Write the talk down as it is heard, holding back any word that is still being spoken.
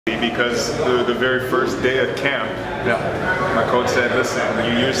because the very first day at camp, my coach said, listen,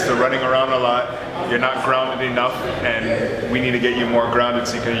 you're used to running around a lot, you're not grounded enough, and we need to get you more grounded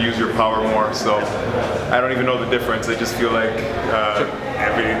so you can use your power more. So I don't even know the difference. I just feel like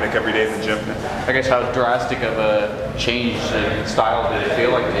every day in the gym. I guess how drastic of a change in style did it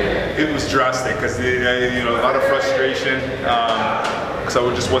feel like to you? It was drastic because a lot of frustration because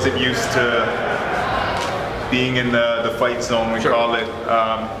I just wasn't used to being in the fight zone, we call it,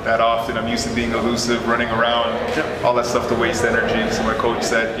 that often. I'm used to being elusive, running around, all that stuff to waste energy. So my coach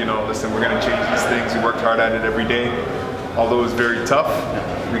said, listen, we're going to change these things. We worked hard at it every day. Although it was very tough,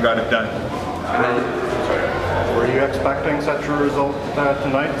 we got it done. Were you expecting such a result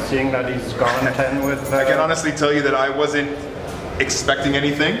tonight, seeing that he's gone 10 with... I can honestly tell you that I wasn't expecting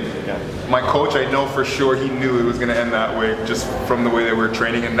anything. My coach, I know for sure he knew it was going to end that way just from the way they were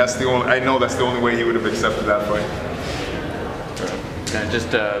training, and I know that's the only way he would have accepted that fight. And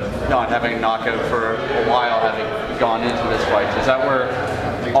just not having a knockout for a while, having gone into this fight, is that where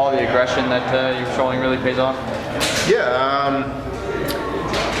all the aggression that you're showing really pays off? Yeah,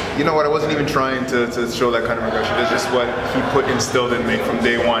 you know what, I wasn't even trying to show that kind of aggression. It's just what he instilled in me from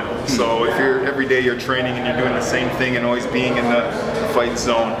day one. So if every day you're training and you're doing the same thing and always being in the fight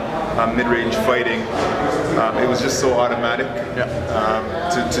zone, mid-range fighting, it was just so automatic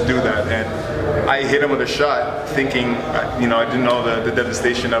to do that. And I hit him with a shot thinking, I didn't know the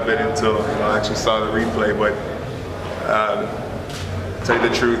devastation of it until I actually saw the replay, but to tell you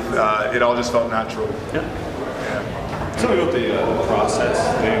the truth, it all just felt natural. Tell me about the process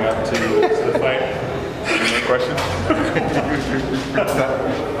leading up to the fight. Any question?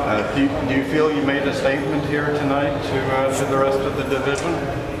 Do you feel you made a statement here tonight to the rest of the division?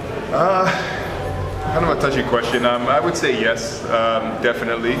 Kind of a touchy question. I would say yes,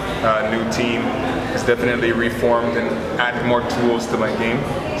 definitely. New team is definitely reformed and added more tools to my game.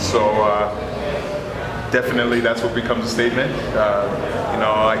 So definitely that's what becomes a statement.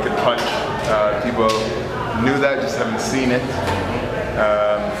 I can punch. People knew that, just haven't seen it.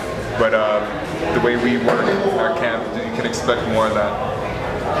 But the way we work in our camp, you can expect more of that.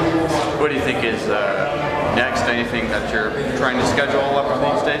 What do you think is next? Anything that you're trying to schedule up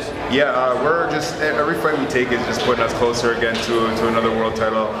these days? Yeah, we're just, every fight we take is just putting us closer again to another world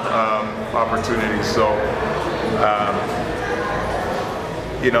title opportunity. So,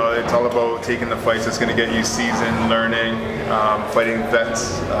 it's all about taking the fights that's going to get you seasoned, learning, fighting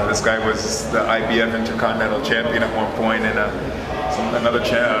vets. This guy was the IBF Intercontinental Champion at one point, and another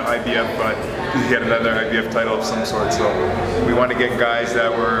IBF, but he had another IBF title of some sort. So we want to get guys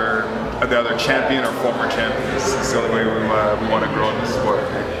that were either champion or former champions. It's the only way we want to grow in the sport.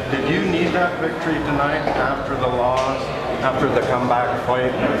 Did you need that victory tonight after the loss, after the comeback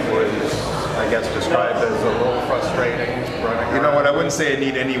fight, which was, I guess, described as a little frustrating? You know what? I wouldn't say I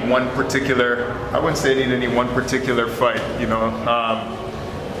need any one particular. I wouldn't say I need any one particular fight.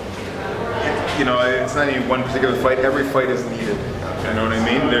 It's not any one particular fight. Every fight is needed. You know what I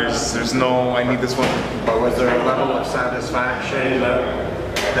mean? There's no, I need this one. But was there a level of satisfaction that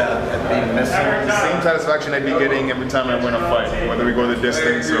had been missing? The same satisfaction I'd be getting every time I win a fight, whether we go the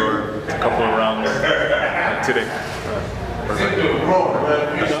distance or a couple of rounds like today. Thank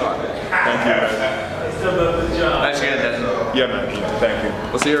you. Nice again, Denton. Yeah, man. Thank you.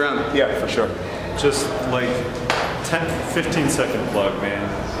 We'll see you around. Yeah, for sure. Just like 15-second plug, man.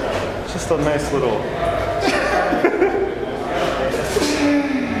 Just a nice little...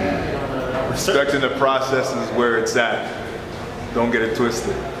 Respecting the process is where it's at. Don't get it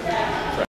twisted.